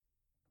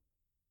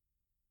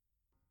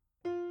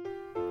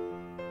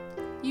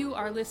You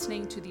are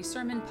listening to the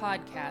sermon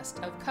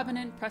podcast of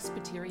Covenant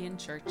Presbyterian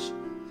Church.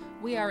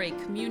 We are a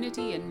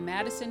community in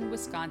Madison,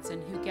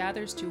 Wisconsin who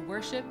gathers to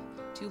worship,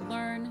 to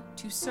learn,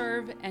 to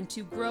serve, and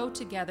to grow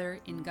together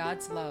in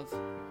God's love.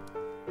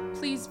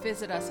 Please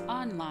visit us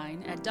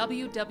online at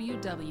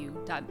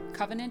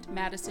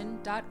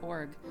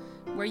www.covenantmadison.org,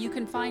 where you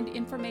can find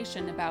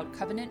information about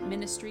Covenant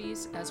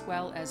Ministries as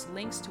well as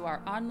links to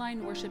our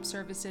online worship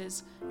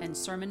services and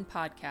sermon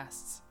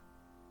podcasts.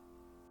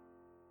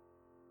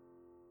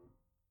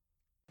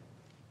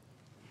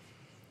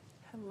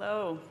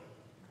 Hello.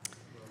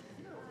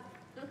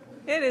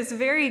 It is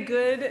very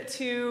good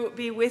to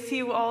be with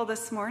you all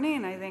this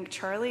morning. I thank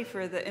Charlie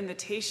for the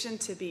invitation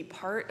to be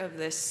part of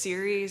this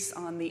series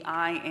on the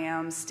I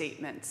am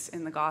statements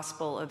in the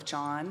Gospel of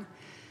John.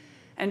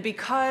 And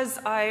because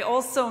I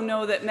also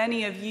know that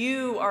many of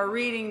you are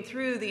reading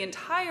through the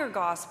entire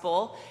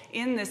Gospel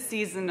in this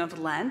season of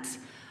Lent,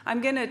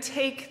 I'm going to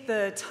take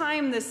the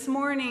time this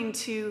morning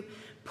to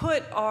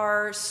put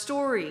our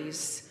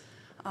stories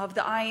of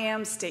the I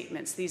am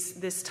statements,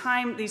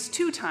 these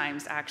two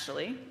times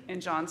actually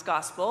in John's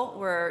Gospel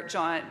where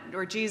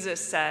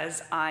Jesus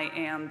says, I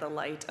am the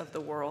light of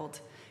the world,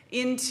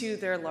 into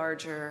their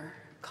larger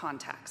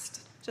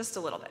context, just a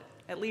little bit,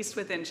 at least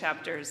within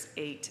chapters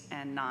 8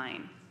 and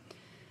 9.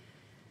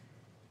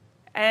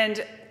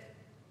 And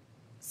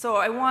so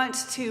I want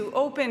to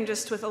open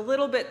just with a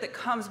little bit that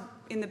comes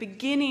in the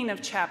beginning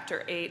of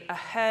chapter 8,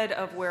 ahead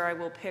of where I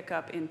will pick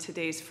up in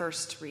today's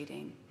first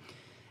reading.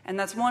 And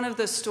that's one of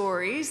the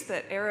stories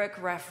that Eric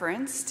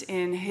referenced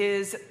in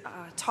his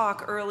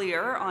talk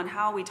earlier on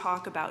how we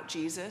talk about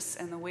Jesus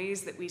and the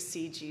ways that we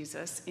see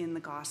Jesus in the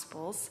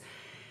Gospels.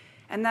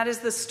 And that is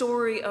the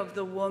story of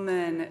the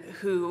woman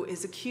who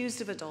is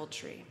accused of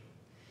adultery.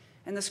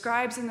 And the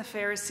scribes and the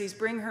Pharisees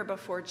bring her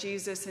before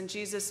Jesus, and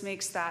Jesus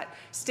makes that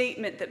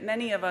statement that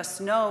many of us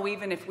know,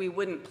 even if we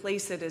wouldn't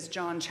place it as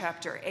John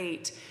chapter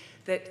 8,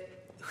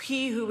 that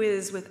he who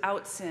is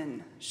without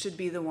sin should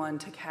be the one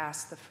to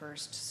cast the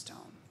first stone.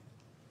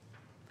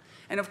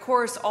 And of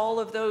course, all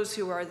of those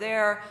who are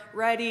there,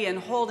 ready and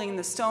holding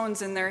the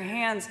stones in their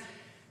hands,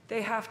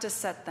 they have to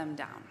set them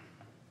down.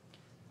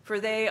 For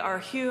they are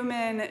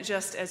human,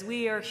 just as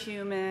we are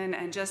human,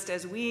 and just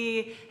as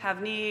we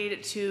have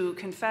need to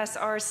confess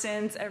our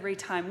sins every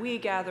time we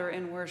gather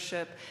in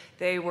worship,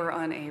 they were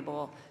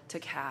unable to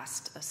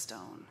cast a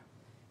stone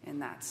in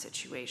that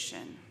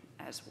situation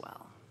as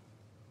well.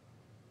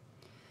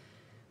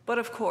 But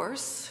of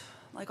course,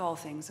 like all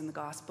things in the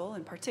gospel,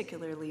 and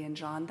particularly in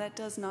John, that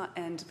does not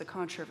end the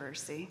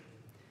controversy.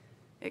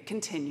 It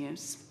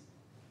continues.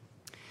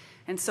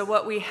 And so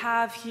what we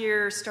have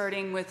here,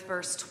 starting with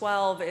verse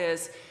 12,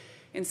 is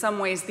in some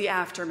ways the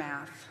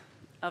aftermath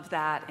of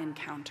that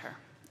encounter,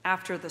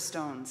 after the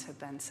stones have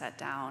been set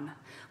down.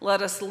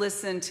 Let us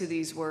listen to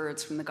these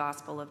words from the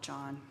Gospel of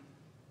John.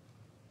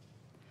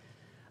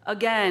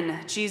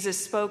 Again,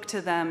 Jesus spoke to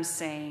them,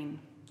 saying,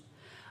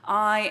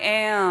 I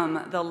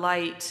am the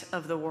light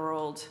of the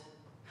world.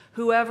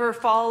 Whoever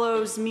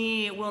follows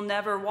me will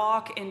never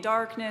walk in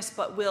darkness,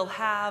 but will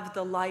have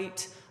the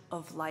light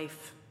of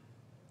life.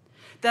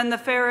 Then the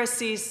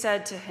Pharisees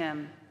said to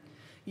him,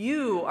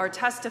 You are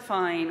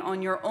testifying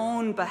on your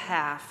own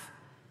behalf.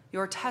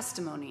 Your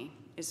testimony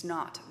is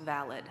not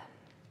valid.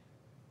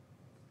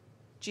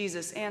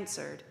 Jesus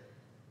answered,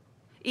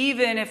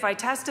 Even if I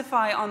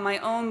testify on my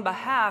own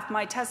behalf,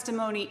 my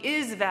testimony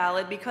is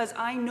valid because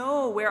I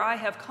know where I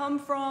have come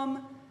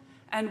from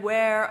and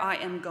where I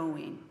am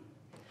going.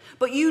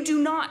 But you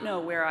do not know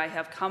where I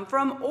have come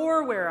from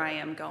or where I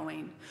am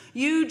going.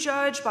 You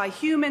judge by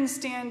human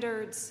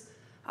standards.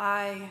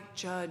 I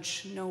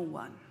judge no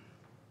one.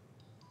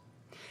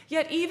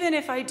 Yet even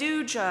if I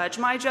do judge,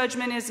 my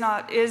judgment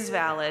is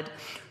valid,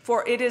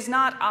 for it is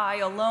not I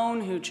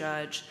alone who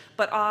judge,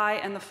 but I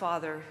and the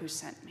Father who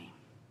sent me.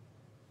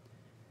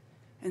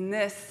 And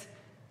this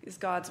is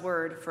God's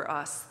word for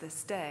us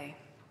this day.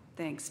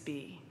 Thanks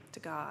be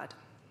to God.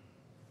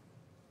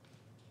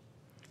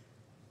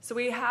 So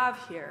we have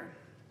here,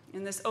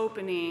 in this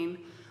opening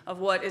of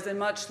what is a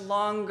much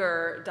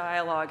longer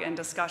dialogue and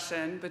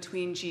discussion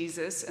between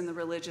Jesus and the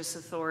religious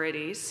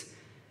authorities,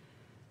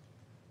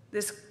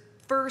 this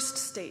first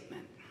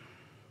statement,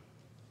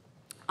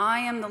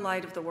 I am the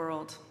light of the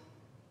world.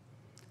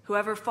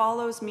 Whoever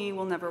follows me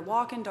will never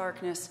walk in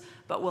darkness,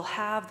 but will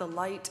have the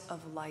light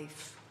of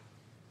life.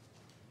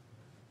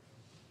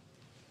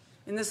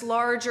 In this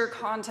larger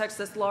context,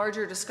 this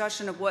larger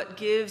discussion of what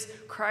gives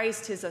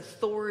Christ his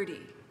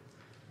authority,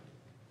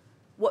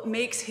 what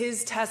makes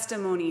his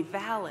testimony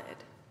valid,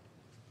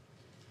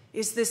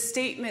 is this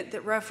statement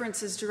that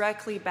references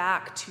directly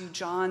back to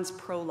John's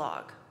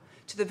prologue,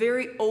 to the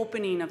very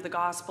opening of the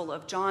Gospel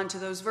of John, to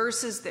those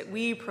verses that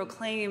we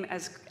proclaim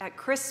at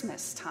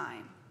Christmas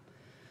time,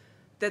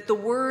 that the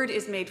Word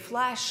is made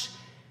flesh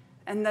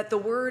and that the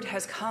Word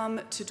has come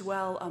to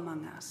dwell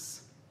among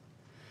us.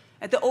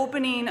 At the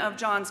opening of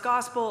John's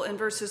Gospel in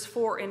verses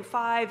 4 and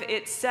 5,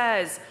 it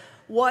says,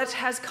 What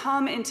has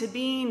come into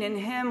being in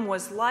him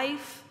was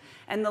life,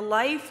 and the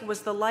life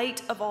was the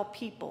light of all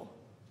people.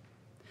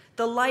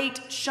 The light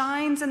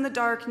shines in the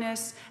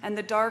darkness, and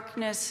the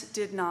darkness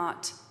did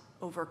not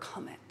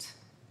overcome it.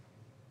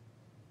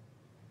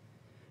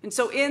 And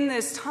so in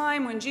this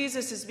time when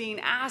Jesus is being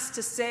asked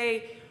to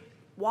say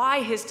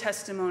why his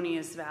testimony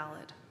is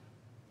valid,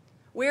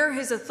 where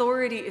his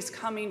authority is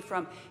coming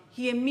from,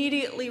 he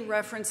immediately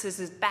references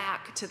it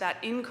back to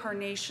that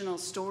incarnational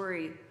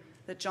story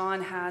that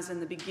John has in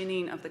the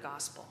beginning of the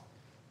gospel.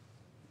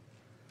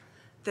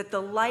 That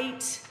the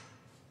light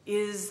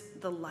is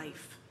the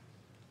life.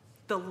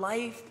 The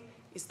life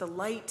is the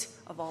light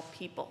of all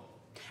people.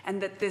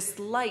 And that this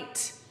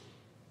light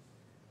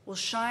will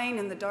shine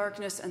in the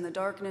darkness, and the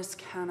darkness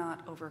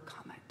cannot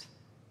overcome it.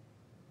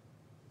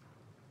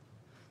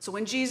 So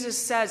when Jesus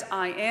says,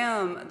 I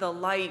am the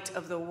light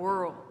of the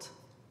world,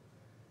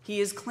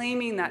 he is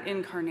claiming that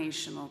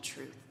incarnational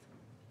truth.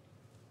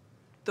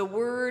 The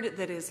word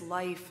that is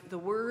life, the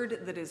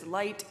word that is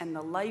light, and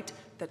the light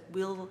that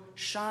will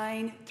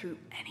shine through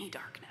any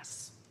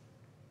darkness.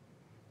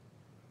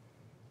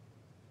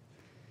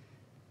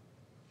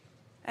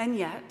 And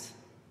yet,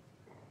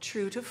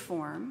 true to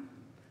form,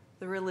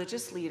 the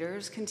religious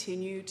leaders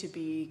continue to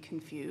be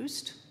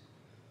confused,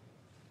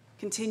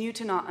 continue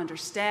to not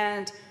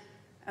understand,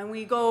 and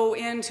we go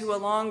into a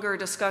longer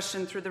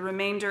discussion through the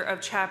remainder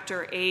of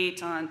chapter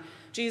 8 on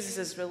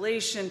Jesus'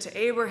 relation to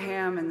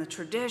Abraham and the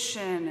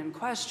tradition and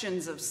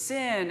questions of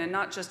sin, and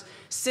not just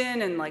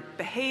sin in like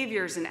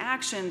behaviors and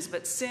actions,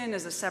 but sin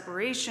as a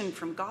separation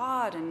from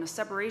God and a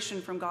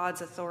separation from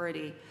God's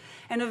authority.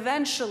 And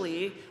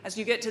eventually, as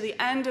you get to the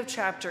end of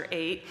chapter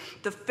 8,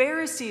 the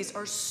Pharisees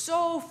are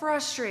so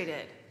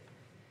frustrated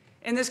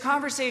in this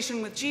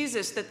conversation with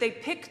Jesus that they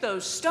pick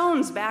those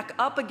stones back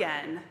up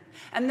again,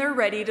 and they're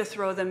ready to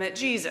throw them at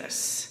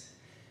Jesus,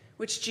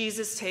 which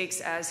Jesus takes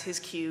as his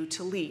cue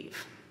to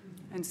leave.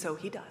 And so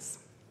he does.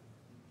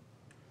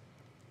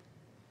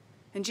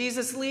 And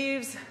Jesus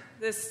leaves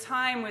this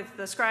time with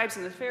the scribes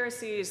and the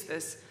Pharisees,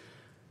 this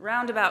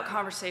roundabout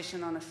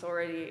conversation on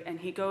authority, and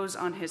he goes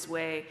on his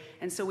way.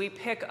 And so we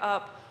pick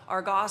up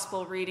our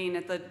gospel reading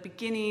at the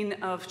beginning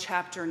of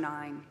chapter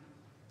 9.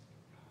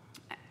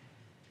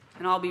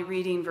 And I'll be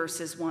reading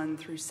verses 1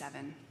 through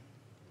 7.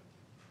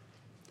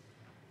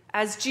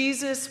 As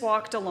Jesus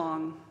walked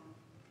along,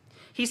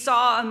 he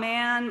saw a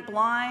man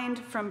blind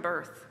from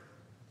birth.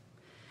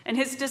 And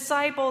his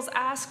disciples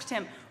asked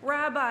him,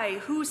 Rabbi,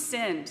 who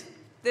sinned,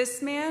 this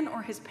man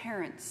or his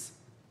parents,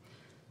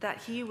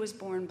 that he was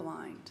born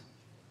blind?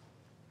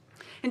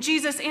 And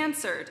Jesus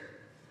answered,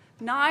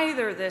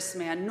 neither this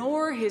man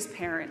nor his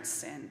parents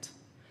sinned.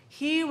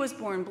 He was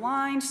born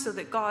blind so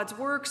that God's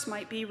works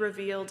might be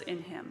revealed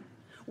in him.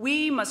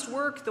 We must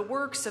work the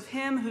works of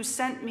him who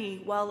sent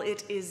me while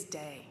it is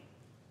day.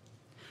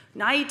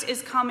 Night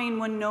is coming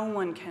when no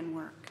one can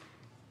work.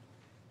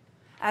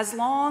 As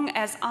long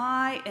as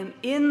I am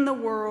in the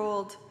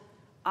world,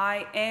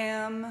 I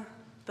am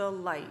the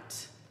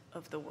light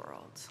of the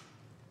world.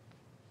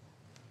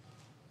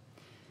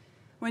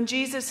 When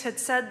Jesus had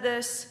said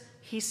this,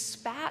 he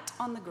spat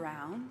on the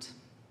ground,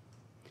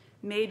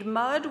 made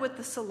mud with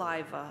the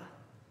saliva,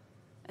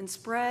 and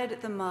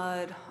spread the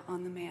mud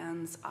on the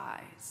man's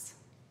eyes,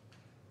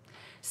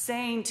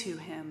 saying to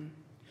him,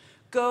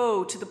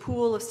 go to the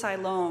pool of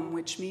Siloam,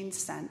 which means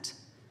sent.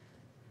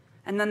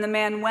 And then the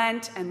man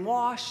went and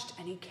washed,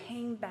 and he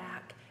came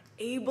back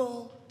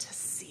able to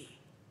see.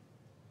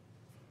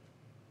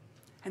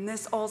 And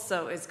this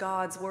also is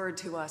God's word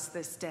to us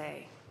this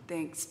day.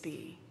 Thanks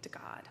be to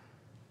God.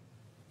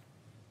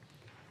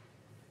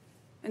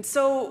 And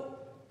so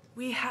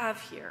we have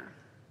here,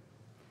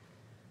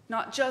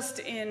 not just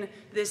in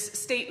this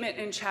statement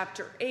in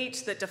chapter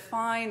 8 that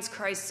defines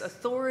Christ's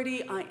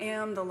authority, I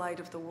am the light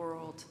of the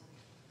world,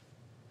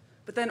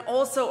 but then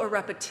also a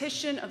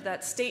repetition of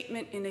that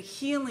statement in a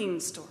healing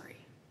story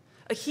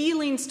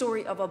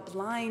of a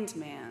blind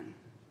man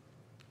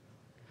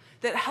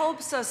that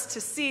helps us to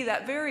see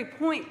that very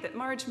point that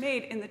Marge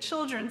made in the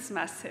children's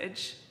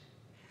message,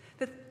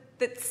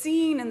 that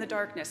seeing in the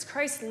darkness,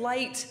 Christ's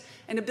light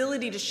and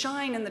ability to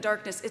shine in the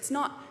darkness, it's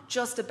not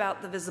just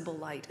about the visible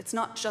light. It's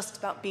not just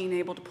about being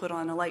able to put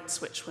on a light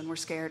switch when we're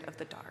scared of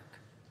the dark.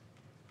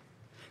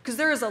 Because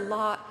there is a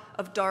lot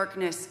of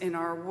darkness in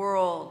our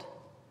world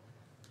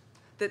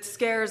that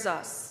scares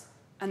us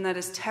and that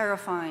is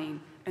terrifying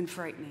and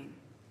frightening.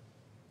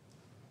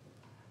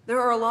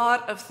 There are a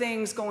lot of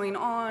things going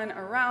on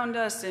around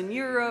us in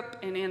Europe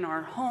and in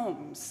our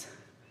homes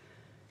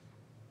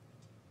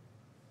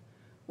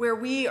where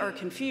we are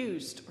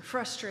confused or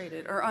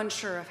frustrated or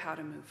unsure of how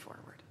to move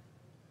forward.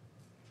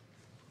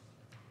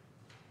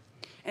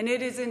 And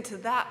it is into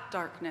that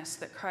darkness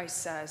that Christ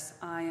says,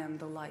 I am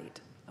the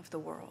light of the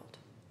world.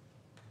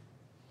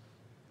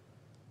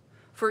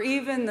 For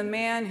even the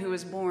man who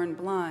was born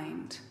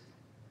blind,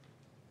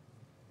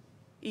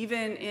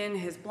 even in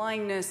his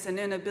blindness and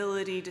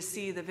inability to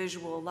see the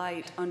visual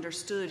light,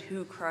 understood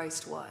who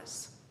Christ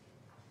was,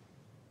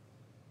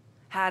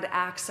 had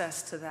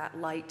access to that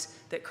light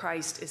that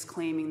Christ is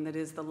claiming that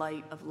is the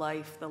light of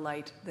life, the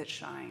light that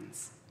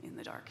shines in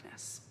the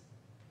darkness.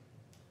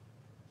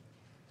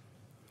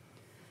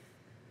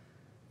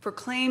 for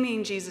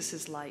claiming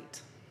Jesus'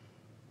 light,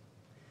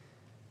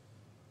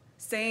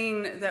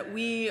 saying that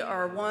we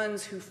are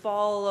ones who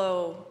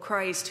follow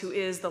Christ, who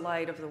is the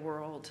light of the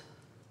world,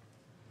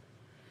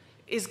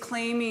 is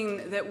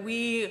claiming that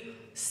we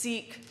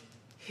seek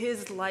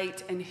his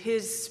light and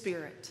his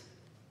spirit,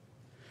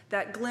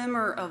 that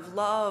glimmer of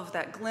love,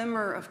 that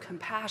glimmer of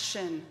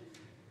compassion,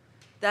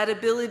 that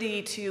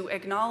ability to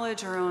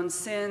acknowledge our own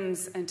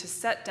sins and to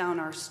set down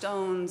our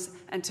stones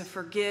and to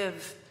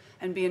forgive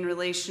and be in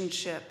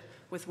relationship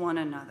with one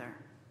another.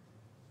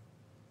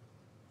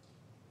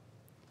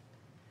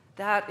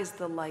 That is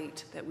the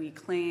light that we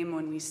claim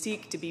when we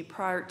seek to be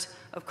part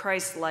of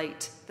Christ's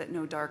light that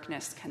no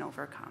darkness can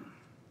overcome.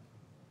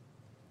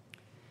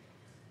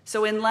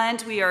 So in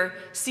Lent, we are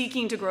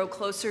seeking to grow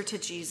closer to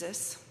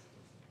Jesus,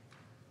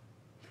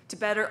 to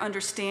better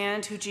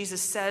understand who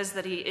Jesus says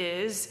that he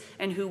is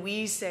and who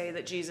we say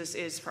that Jesus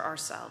is for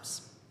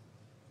ourselves.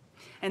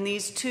 And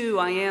these two,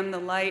 I am the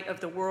light of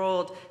the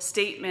world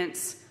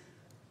statements,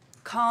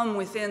 come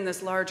within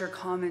this larger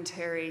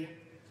commentary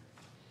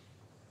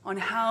on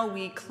how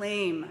we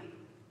claim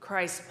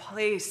Christ's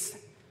place,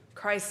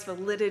 Christ's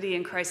validity,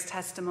 and Christ's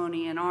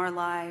testimony in our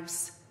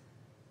lives,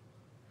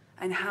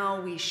 and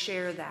how we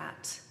share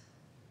that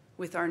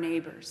with our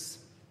neighbors,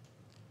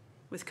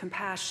 with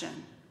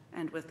compassion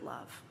and with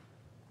love.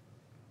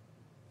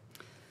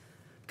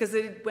 Because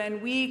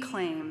when we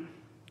claim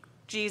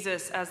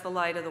Jesus as the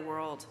light of the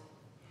world,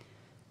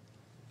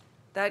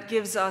 that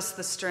gives us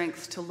the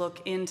strength to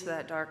look into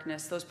that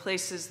darkness, those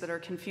places that are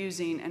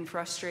confusing and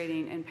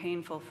frustrating and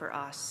painful for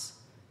us,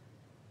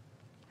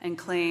 and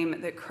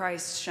claim that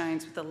Christ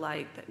shines with a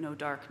light that no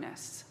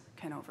darkness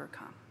can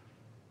overcome.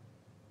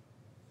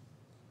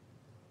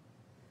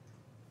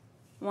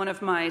 One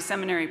of my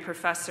seminary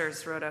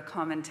professors wrote a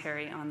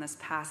commentary on this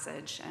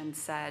passage and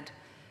said,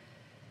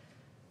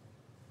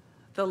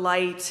 "The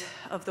light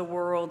of the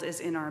world is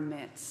in our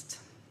midst.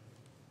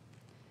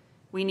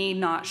 We need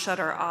not shut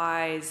our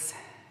eyes.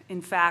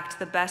 In fact,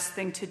 the best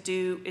thing to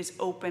do is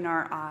open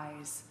our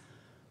eyes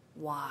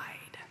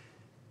wide.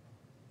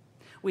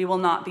 We will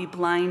not be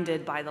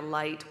blinded by the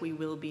light. We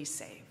will be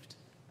saved."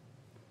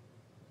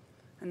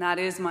 And that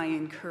is my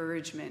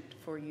encouragement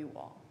for you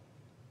all.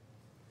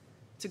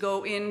 To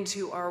go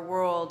into our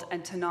world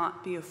and to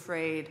not be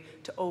afraid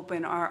to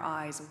open our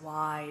eyes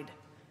wide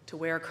to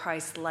where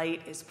Christ's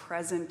light is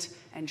present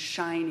and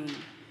shining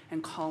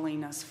and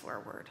calling us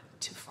forward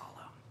to follow.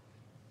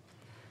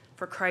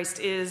 For Christ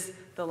is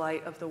the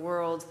light of the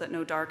world that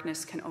no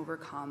darkness can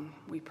overcome.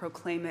 We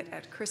proclaim it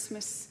at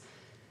Christmas.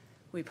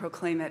 We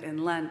proclaim it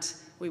in Lent.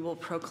 We will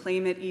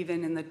proclaim it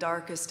even in the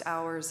darkest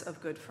hours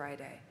of Good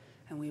Friday,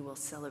 and we will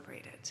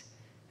celebrate it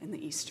in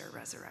the Easter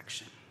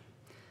resurrection.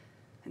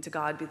 And to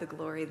God be the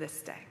glory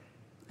this day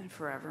and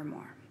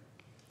forevermore.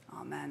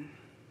 Amen.